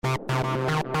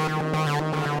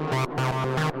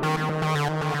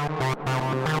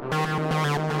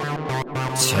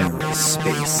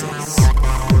TerraSpaces.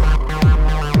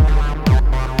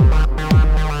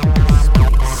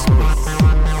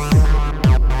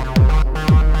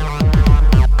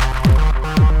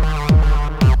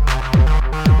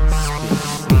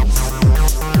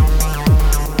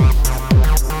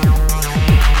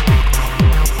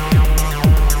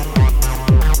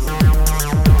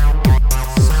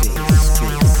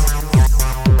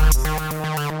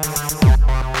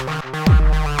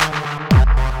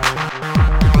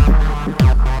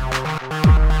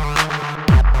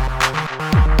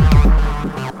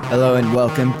 Hello and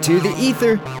welcome to The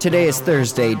Ether. Today is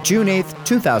Thursday, June 8th,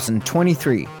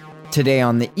 2023. Today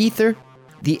on The Ether,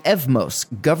 the Evmos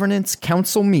Governance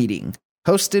Council meeting,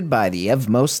 hosted by the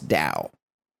Evmos DAO.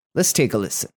 Let's take a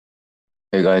listen.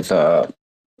 Hey guys,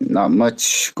 not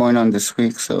much going on this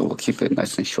week, so we'll keep it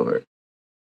nice and short.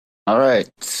 All right,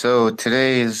 so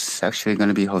today is actually going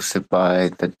to be hosted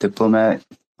by the Diplomat,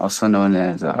 also known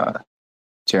as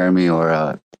Jeremy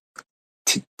or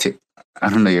I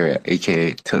don't know your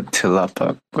AKA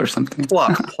Tilapa or something.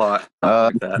 Plot. Like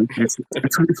that.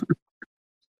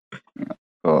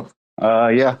 Cool.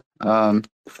 The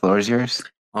floor is yours.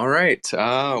 All right.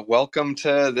 Welcome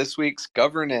to this week's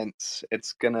governance.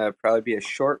 It's gonna probably be a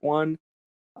short one.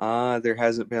 There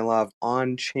hasn't been a lot of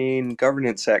on-chain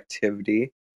governance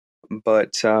activity,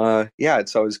 but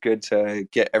it's always good to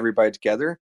get everybody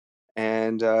together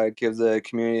and give the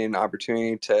community an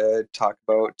opportunity to talk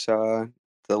about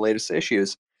the latest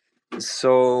issues.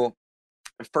 So,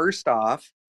 first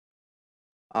off,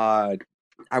 I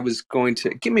was going to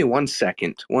give me 1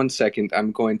 second. 1 second.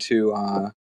 I'm going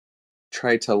to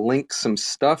try to link some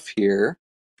stuff here.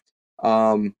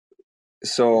 So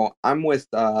I'm with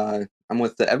the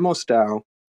Evmos DAO,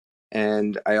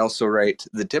 and I also write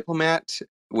the Diplomat,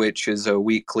 which is a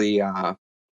weekly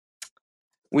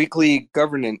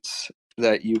governance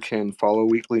that you can follow,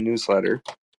 weekly newsletter.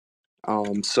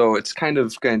 So it's kind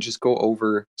of going to just go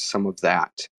over some of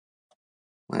that.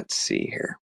 Let's see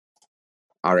here.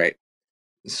 All right.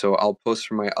 So I'll post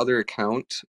from my other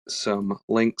account some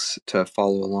links to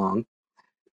follow along.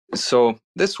 So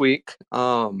this week,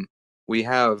 we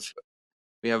have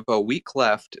about a week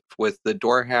left with the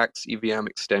DoorHacks EVM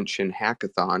extension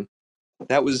hackathon.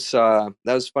 That was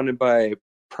funded by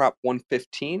Prop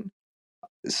 115.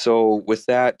 So with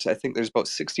that, I think there's about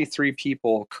 63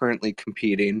 people currently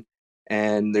competing,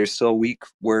 and there's still a week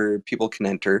where people can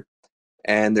enter.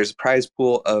 And there's a prize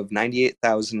pool of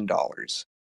 $98,000.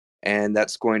 And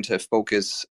that's going to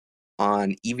focus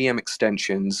on EVM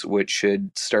extensions, which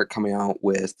should start coming out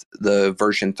with the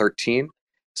version 13.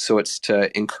 So it's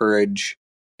to encourage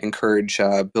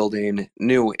building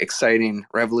new, exciting,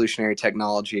 revolutionary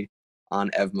technology on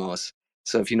Evmos.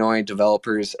 So if you know any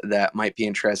developers that might be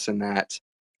interested in that,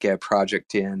 get a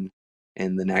project in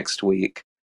the next week.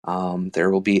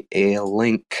 There will be a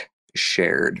link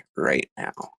shared right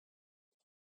now.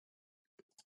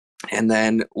 And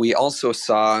then we also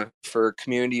saw for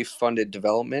community-funded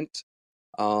development,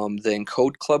 the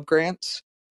Encode Club grants.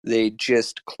 They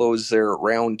just closed their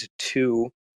round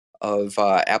 2 of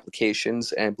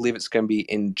applications, and I believe it's going to be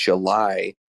in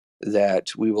July that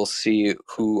we will see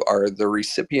who are the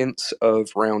recipients of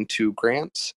round 2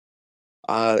 grants.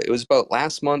 It was about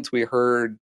last month we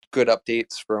heard good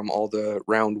updates from all the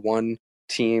round 1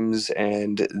 teams,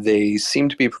 and they seem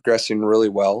to be progressing really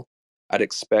well. I'd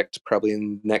expect probably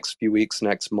in the next few weeks,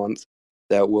 next month,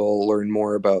 that we'll learn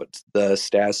more about the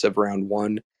status of round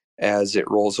 1 as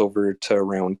it rolls over to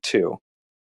round 2.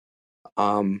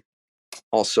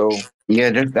 Also,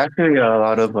 There's actually a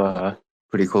lot of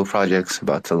pretty cool projects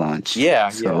about to launch.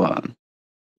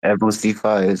 Evmos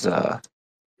DeFi is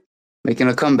making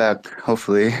a comeback,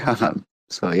 hopefully.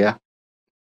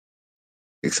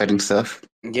 Exciting stuff.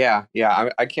 I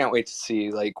can't wait to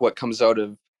see what comes out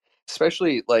of,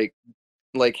 especially like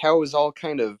how it was all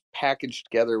kind of packaged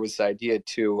together was the idea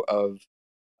too of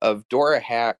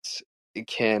DoorHacks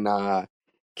can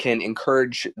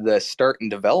encourage the start and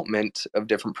development of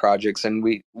different projects, and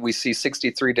we see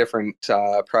 63 different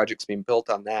projects being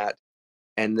built on that,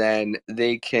 and then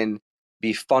they can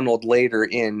be funneled later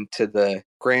into the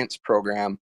grants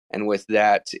program, and with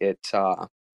that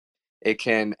it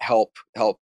can help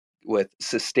with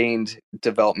sustained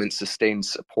development, sustained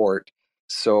support.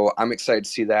 So I'm excited to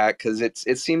see that, because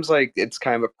it seems like it's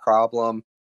kind of a problem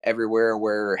everywhere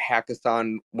where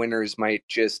hackathon winners might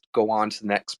just go on to the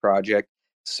next project.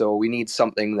 So we need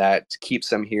something that keeps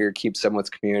them here, keeps them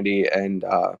with community, and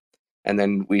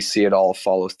then we see it all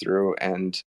follow through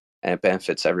and it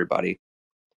benefits everybody.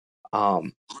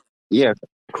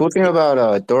 Cool thing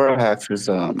about Dora hacks is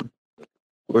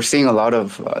we're seeing a lot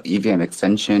of EVM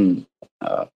extension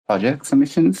project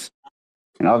submissions,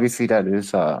 and obviously that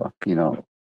is a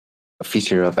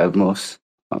feature of Evmos,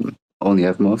 only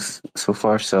Evmos so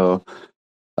far. So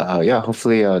yeah,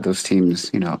 hopefully those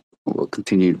teams will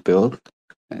continue to build,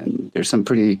 and there's some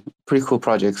pretty cool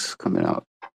projects coming out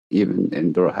even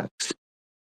in Dora hacks.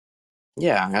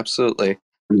 Yeah, absolutely.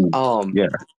 Yeah,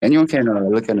 anyone can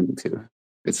look at them too.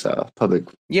 It's public.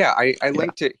 Yeah, I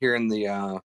linked it here in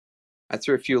the I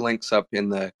threw a few links up in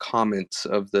the comments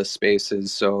of the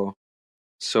spaces. So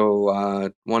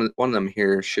one of them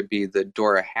here should be the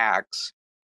Dora hacks.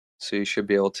 So you should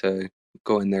be able to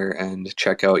go in there and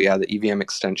check out the EVM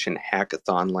extension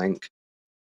hackathon link.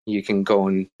 You can go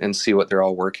and see what they're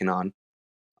all working on.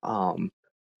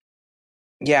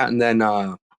 Yeah, and then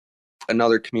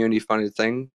another community funded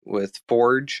thing with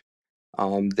Forge.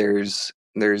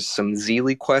 There's some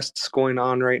Zeely quests going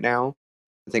on right now.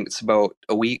 I think it's about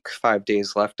a week, 5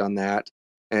 days left on that,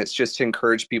 and it's just to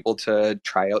encourage people to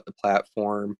try out the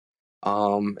platform.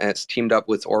 And it's teamed up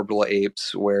with Orbital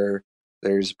Apes, where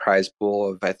there's a prize pool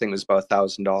of I think it was about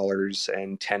 $1,000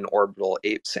 and 10 Orbital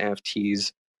Apes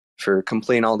NFTs for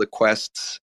completing all the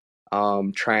quests,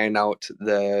 trying out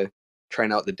the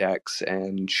decks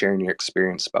and sharing your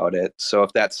experience about it. So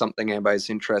if that's something anybody's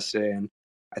interested in,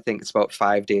 I think it's about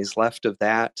 5 days left of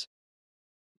that.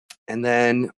 And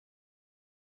then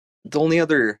the only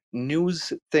other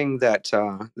news thing that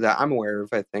I'm aware of,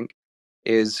 I think,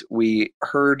 is we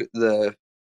heard the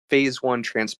phase 1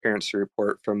 transparency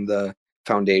report from the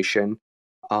foundation.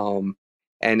 And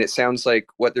it sounds like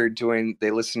what they're doing,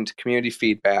 they listened to community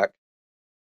feedback,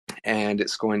 and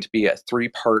it's going to be a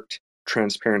 3-part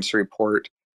transparency report.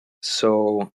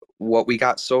 So what we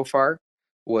got so far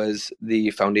was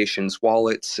the foundation's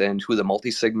wallets and who the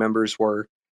multi-sig members were.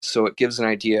 So it gives an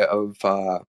idea of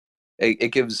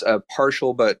it gives a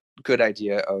partial but good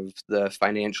idea of the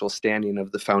financial standing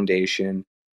of the foundation,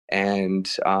 and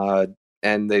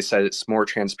they said it's more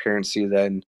transparency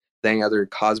than other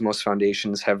Cosmos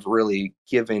foundations have really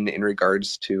given in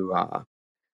regards to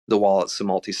the wallets of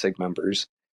multi-sig members.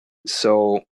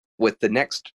 So with the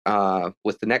next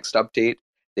update,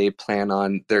 they plan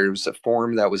on there's a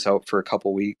forum that was out for a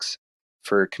couple weeks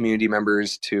for community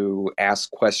members to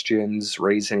ask questions,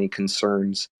 raise any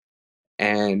concerns.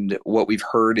 And what we've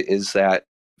heard is that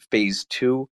phase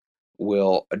 2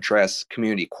 will address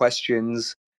community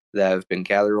questions that have been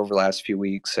gathered over the last few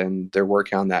weeks, and they're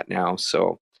working on that now.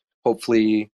 So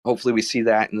hopefully we see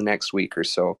that in the next week or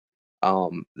so.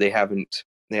 They haven't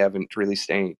released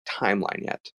any timeline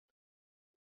yet.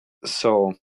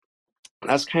 So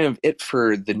that's kind of it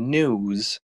for the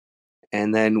news.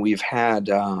 And then we've had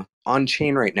on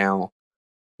chain right now,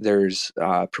 there's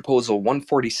proposal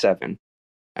 147.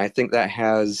 I think that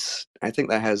has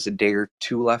a day or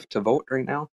two left to vote right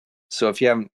now. So if you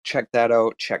haven't checked that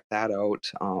out, check that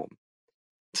out.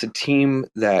 It's a team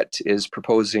that is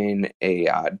proposing a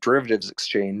derivatives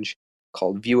exchange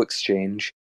called View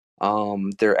Exchange.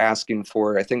 They're asking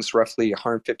for, I think it's roughly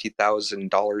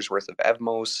 $150,000 worth of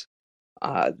Evmos.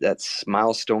 That's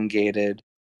milestone gated.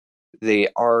 They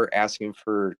are asking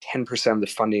for 10% of the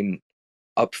funding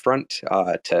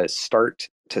upfront to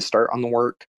start on the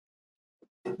work.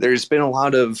 There's been a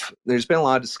lot of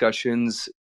discussions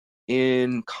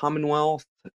in Commonwealth,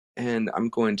 and I'm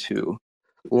going to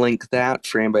link that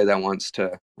for anybody that wants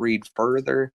to read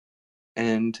further,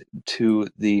 and to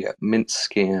the mint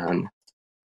scan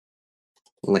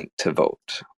link to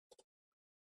vote.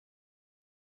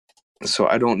 So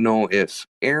I don't know if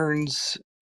Aaron's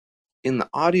in the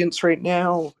audience right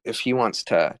now, if he wants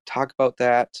to talk about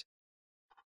that,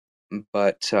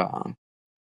 but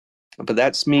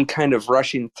that's me kind of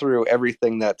rushing through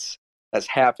everything that's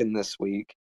happened this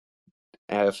week.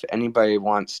 If anybody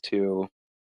wants to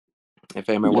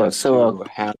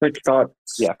have quick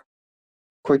thoughts. Yeah.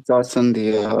 Quick thoughts on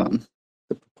the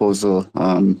proposal.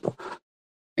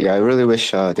 Yeah, I really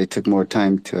wish they took more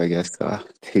time to, I guess,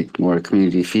 take more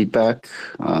community feedback.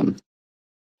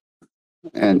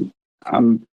 And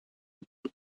I'm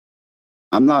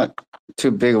not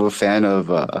too big of a fan of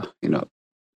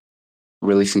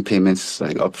releasing payments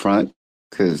like upfront,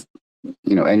 because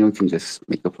anyone can just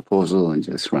make a proposal and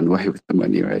just run away with the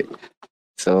money, right?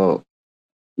 So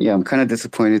yeah, I'm kind of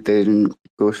disappointed they didn't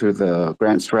go through the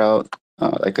grants route,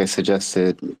 like I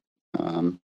suggested.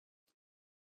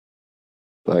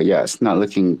 But yeah, it's not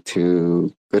looking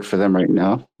too good for them right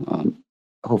now.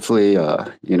 Hopefully,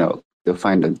 they'll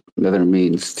find another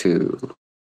means to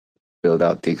build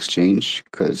out the exchange,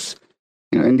 because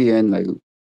in the end, like,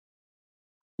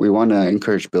 we want to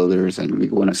encourage builders and we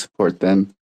want to support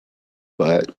them.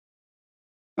 but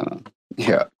uh,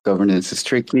 yeah, governance is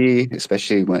tricky,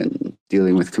 especially when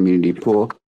dealing with community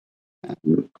pool.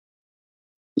 Um,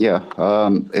 yeah,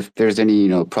 if there's any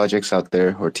projects out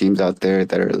there or teams out there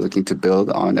that are looking to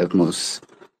build on Evmos,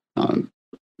 um,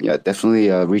 yeah, definitely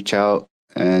reach out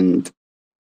and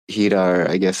heed our,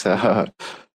 I guess,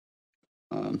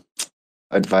 um,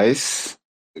 advice,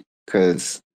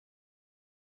 because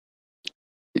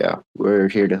yeah, we're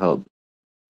here to help.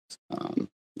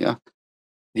 Yeah.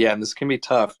 Yeah, and this can be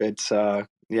tough. It's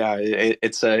yeah,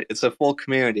 it's a full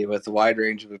community with a wide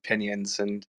range of opinions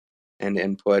and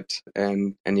input,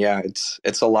 and yeah,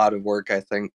 it's a lot of work, I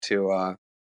think, to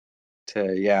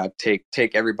yeah,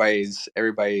 take everybody's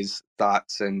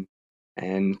thoughts and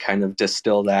kind of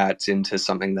distill that into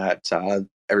something that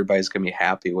everybody's gonna be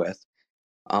happy with.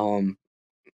 Um,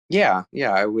 yeah,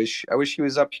 yeah, I wish he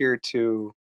was up here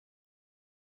to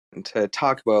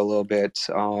talk about a little bit,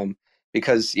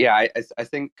 because yeah, I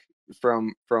think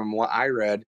from what I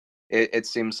read, it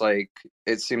seems like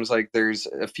there's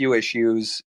a few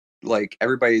issues. Like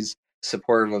everybody's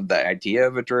supportive of the idea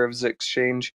of a derivatives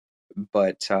exchange,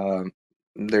 but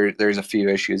there's a few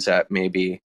issues that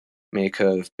may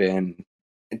could have been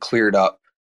cleared up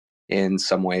in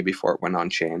some way before it went on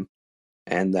chain,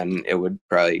 and then it would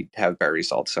probably have better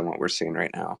results than what we're seeing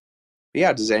right now. But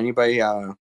yeah, does anybody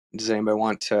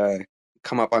want to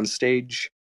come up on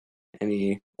stage?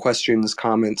 Any questions,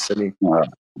 comments? Any? Uh,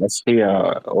 let's see,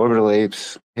 Orbital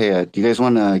Apes. Hey, do you guys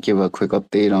want to give a quick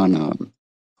update on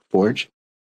Forge?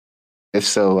 If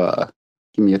so,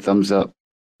 give me a thumbs up.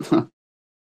 If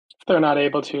they're not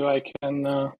able to, I can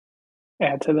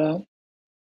add to that.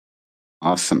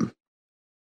 Awesome.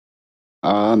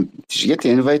 Did you get the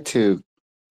invite to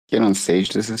get on stage?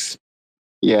 This is,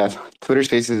 yeah, Twitter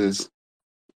Spaces is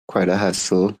quite a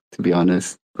hassle, to be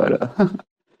honest, but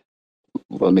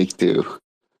we'll make do.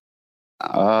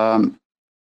 Um,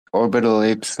 Orbital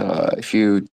Apes, if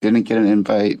you didn't get an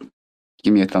invite,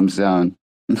 give me a thumbs down.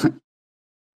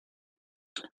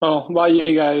 Well, while you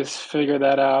guys figure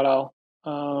that out,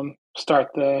 I'll start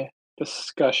the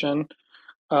discussion.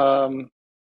 I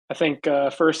think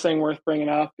first thing worth bringing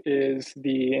up is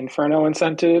the Inferno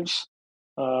incentives.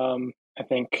 I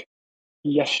think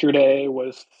yesterday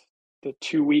was the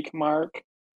 2 week mark.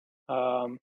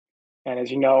 And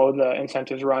as you know, the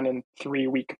incentives run in 3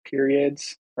 week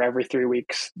periods, or every 3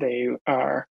 weeks they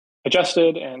are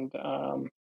adjusted, and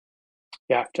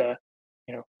you have to,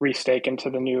 restake into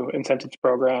the new incentives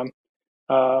program.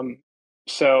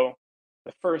 So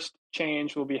the first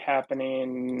change will be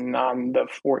happening on the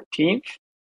 14th,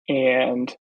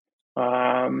 and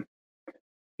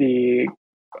the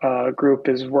group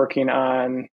is working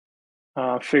on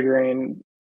figuring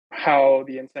how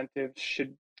the incentives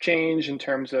should change in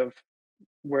terms of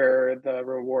where the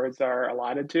rewards are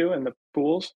allotted to in the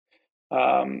pools.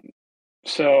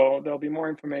 So there'll be more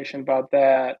information about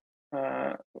that,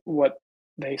 what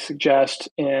they suggest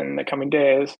in the coming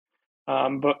days.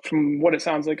 But from what it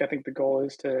sounds like, I think the goal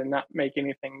is to not make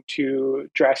anything too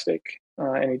drastic,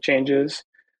 any changes,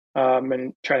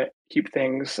 and try to keep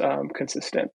things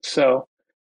consistent. So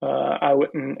I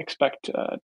wouldn't expect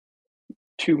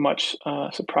too much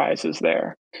surprises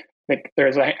there. I think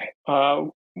there's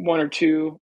one or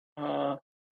two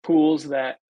pools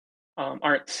that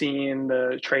aren't seeing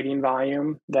the trading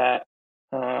volume that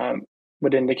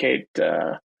would indicate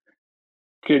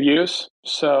good use.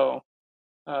 So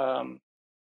um,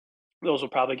 those will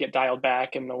probably get dialed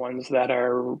back, and the ones that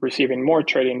are receiving more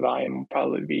trading volume will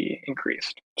probably be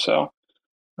increased. So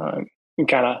you can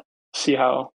kind of see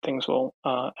how things will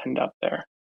end up there.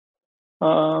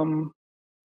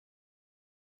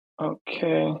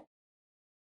 Okay.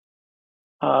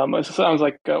 It sounds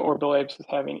like Orbital Apes is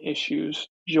having issues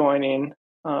joining,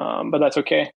 but that's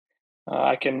okay.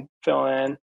 I can fill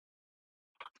in.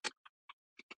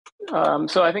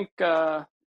 So I think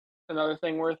another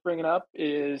thing worth bringing up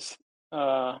is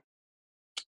the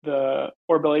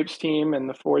Orbital Apes team and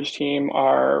the Forge team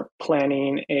are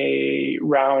planning a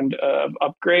round of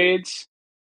upgrades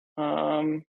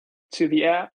to the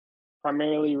app,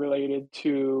 primarily related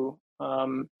to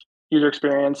user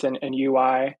experience and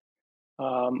UI,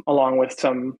 along with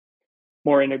some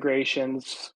more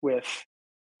integrations with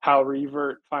how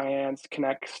Revert Finance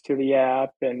connects to the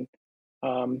app and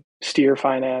Steer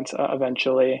Finance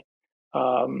eventually.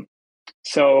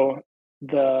 So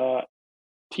the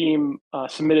team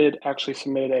actually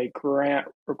submitted a grant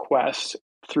request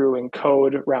through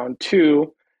Encode round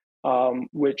two,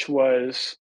 which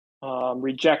was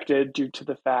rejected due to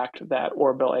the fact that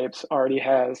Orbital Apes already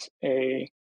has a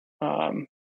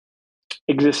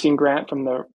existing grant from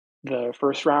the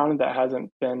first round that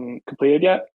hasn't been completed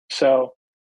yet. So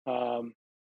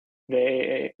the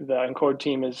Encode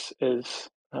team is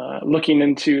looking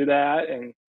into that,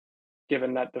 and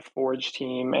given that the Forge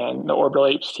team and the Orbital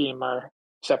Apes team are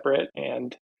separate,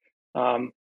 and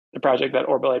the project that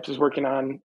Orbital Apes is working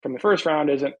on from the first round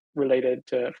isn't related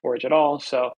to Forge at all.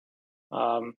 So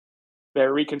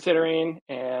they're reconsidering,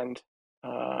 and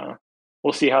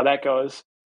we'll see how that goes.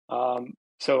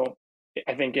 So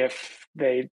I think if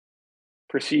they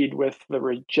proceed with the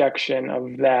rejection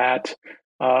of that,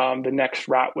 the next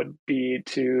route would be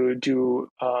to do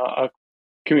a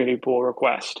community pool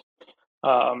request.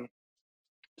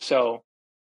 So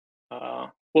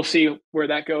we'll see where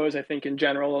that goes. I think in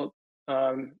general,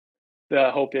 the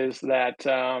hope is that,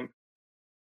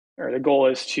 or the goal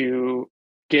is to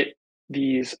get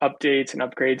these updates and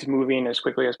upgrades moving as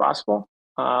quickly as possible.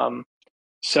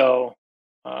 So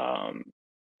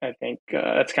I think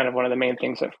that's kind of one of the main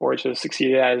things that Forge has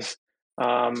succeeded as,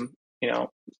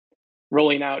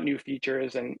 rolling out new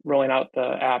features and rolling out the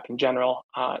app in general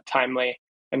timely,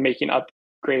 and making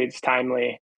upgrades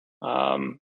timely.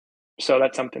 So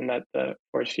that's something that the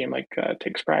Forge team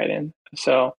takes pride in.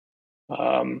 So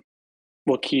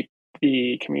we'll keep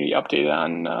the community updated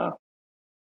on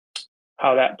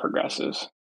how that progresses.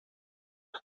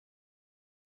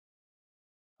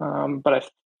 But I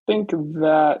think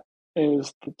that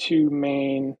is the two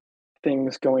main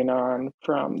things going on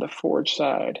from the Forge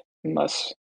side,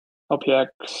 unless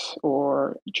LPX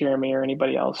or Jeremy or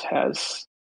anybody else has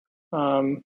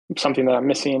something that I'm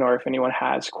missing, or if anyone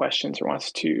has questions or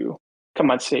wants to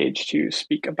come on stage to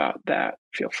speak about that,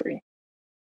 feel free.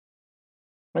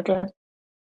 Okay.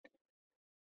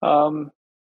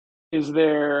 Is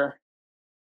there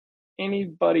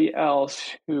anybody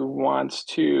else who wants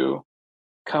to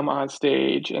come on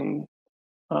stage and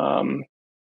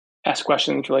ask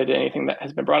questions related to anything that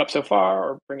has been brought up so far,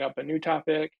 or bring up a new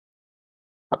topic?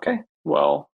 Okay,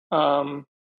 well,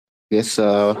 Yes,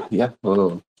 yeah,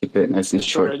 we'll keep it nice and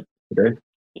short today.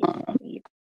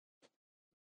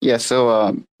 Yeah,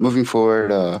 so moving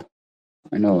forward, I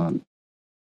know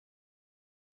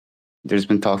there's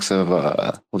been talks of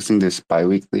hosting this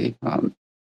bi-weekly.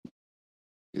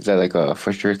 Is that like a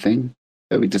for sure thing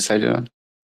that we decided on?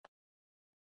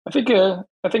 I think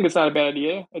it's not a bad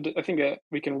idea. I think that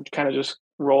we can kind of just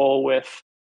roll with,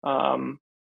 how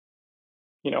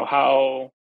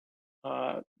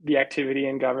the activity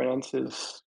and governance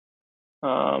is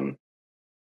kind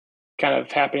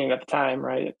of happening at the time,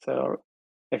 right? So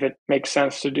if it makes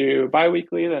sense to do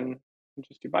bi-weekly, then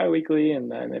just do bi-weekly.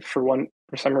 And then if for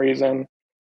some reason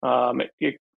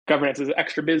governance is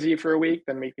extra busy for a week,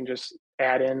 then we can just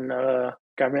add in a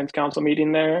governance council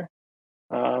meeting there.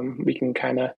 We can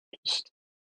kind of just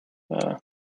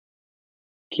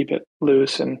keep it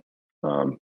loose and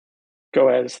go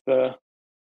as the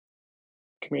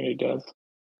community does.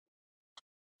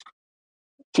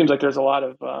 Seems like there's a lot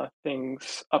of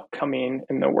things upcoming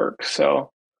in the works, so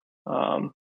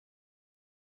I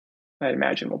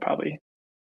imagine we'll probably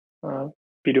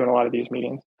be doing a lot of these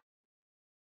meetings.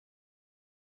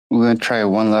 We're gonna try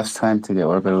one last time to get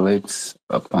Orbital Apes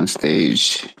up on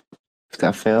stage. If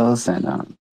that fails,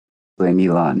 then blame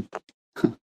Elon.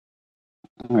 All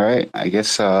right, I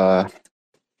guess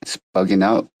it's bugging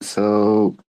out,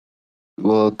 so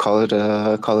we'll call it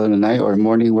a night or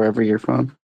morning wherever you're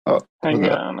from. Oh, hang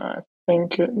on, I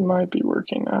think it might be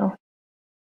working now.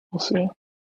 We'll see.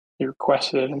 You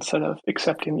requested it instead of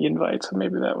accepting the invite, so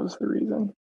maybe that was the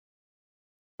reason.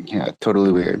 Yeah,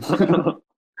 totally weird.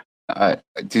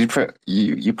 Did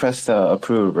you pressed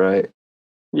approve, right?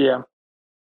 Yeah.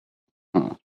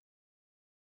 Huh.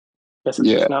 Guess it's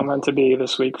just not meant to be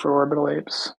this week for Orbital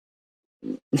Apes.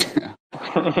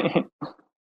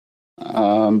 But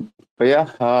yeah,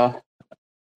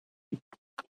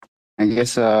 I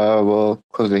guess we'll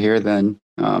close it here then.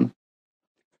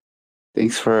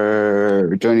 Thanks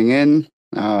for joining in,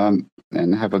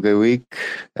 and have a good week.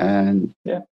 And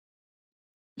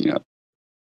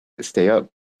stay up,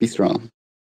 be strong.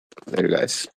 Later,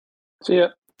 guys. See ya.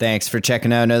 Thanks for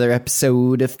checking out another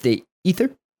episode of The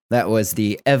Ether. That was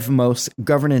the Evmos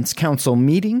Governance Council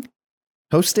meeting,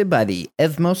 hosted by the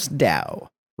Evmos DAO,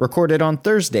 recorded on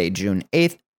Thursday, June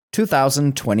 8th,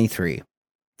 2023.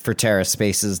 For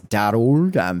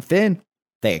TerraSpaces.org, I'm Finn.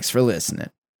 Thanks for listening.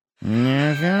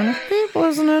 If you want to keep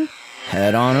listening,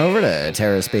 head on over to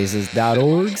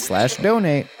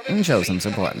TerraSpaces.org/donate and show some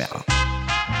support now.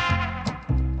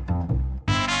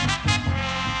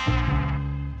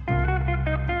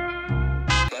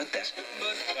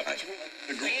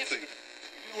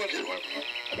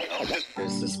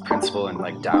 There's this principle in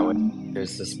Darwin.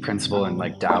 There's this principle in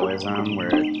like Taoism where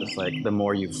it's like the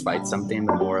more you fight something,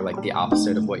 the more like the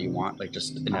opposite of what you want, like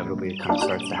just inevitably kind of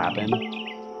starts to happen.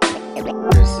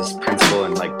 There's this principle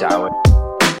in like Taoism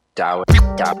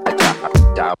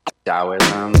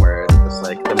where it's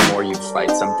like the more you fight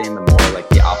something, the more like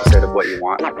the opposite of what you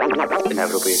want,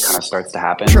 inevitably it kind of starts to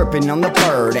happen. Chirping on the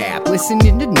Bird app,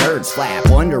 listening to nerds flap,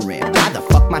 wondering why the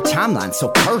fuck my timeline's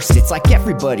so cursed. It's like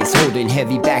everybody's holding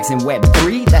heavy bags in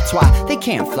Web3. That's why they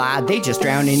can't fly, they just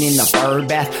drowning in the bird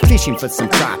bath, fishing for some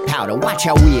dry powder. Watch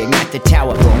how we ignite the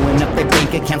tower, blowing up their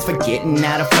bank accounts, forgetting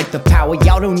how to fight the power.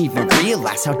 Y'all don't even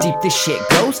realize how deep this shit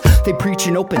goes. They preach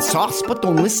an open source, but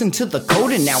don't listen to the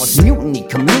code. And now it's mutiny,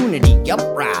 community,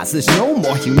 uprise. There's no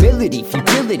more humility,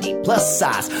 futility, plus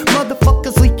size.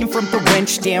 Motherfuckers leaking from the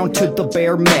wrench down to the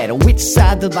bare metal. Which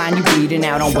side the line you bleeding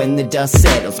out on when the dust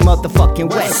settles? Motherfucking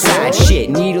west side shit,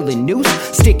 needle and noose.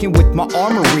 Sticking with my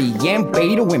armory, and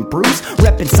Beto and Bruce.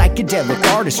 Reppin' psychedelic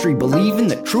artistry, believing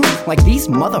the truth. Like these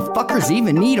motherfuckers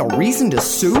even need a reason to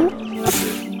sue?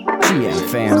 GM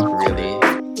fam. Really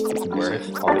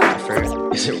worth all the effort?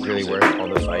 Is it really worth all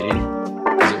the fighting?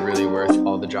 Is it really worth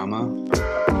all the drama?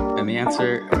 And the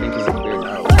answer, I think, is a clear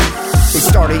no. We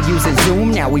started using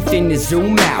Zoom, now we finna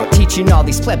zoom out, teaching all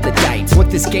these plebiscites what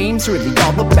this game's really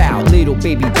all about. Little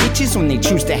baby bitches when they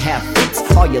choose to have fits.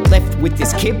 All you're left with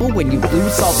is kibble when you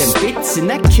lose all them bits. And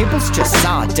that kibble's just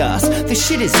sawdust, this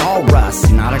shit is all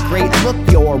rust. Not a great look,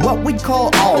 you're what we'd call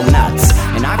all nuts.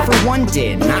 And I for one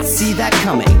did not see that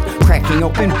coming. Cracking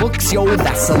open books, yo,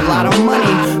 that's a lot of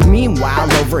money.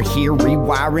 Meanwhile over here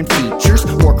rewiring features,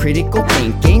 more critical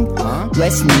thinking,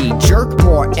 less knee-jerk,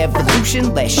 more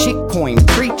evolution, less shitcoin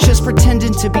preachers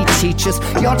pretending to be teachers.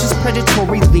 Y'all just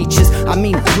predatory leeches. I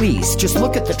mean, please, just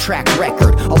look at the track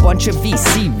record. A bunch of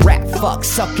VC rap fucks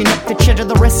sucking up the cheddar.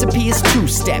 The recipe is 2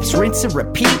 steps, rinse and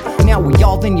repeat. Now we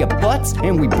all in your butts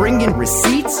and we bring in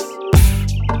receipts.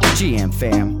 GM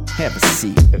fam, have a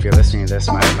seat. If you're listening to this,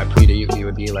 my plea to you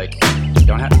would be like,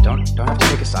 don't have to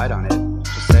take a side on it.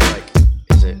 Just say like,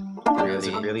 is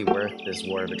it really worth this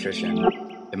war of attrition?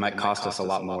 It might cost us a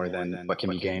lot more than what can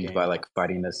be gained by like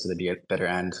fighting this to the bitter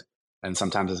end. And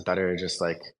sometimes it's better to just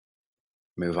like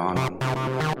move on.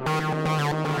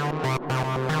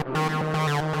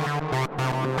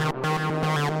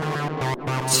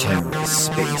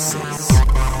 TerraSpaces.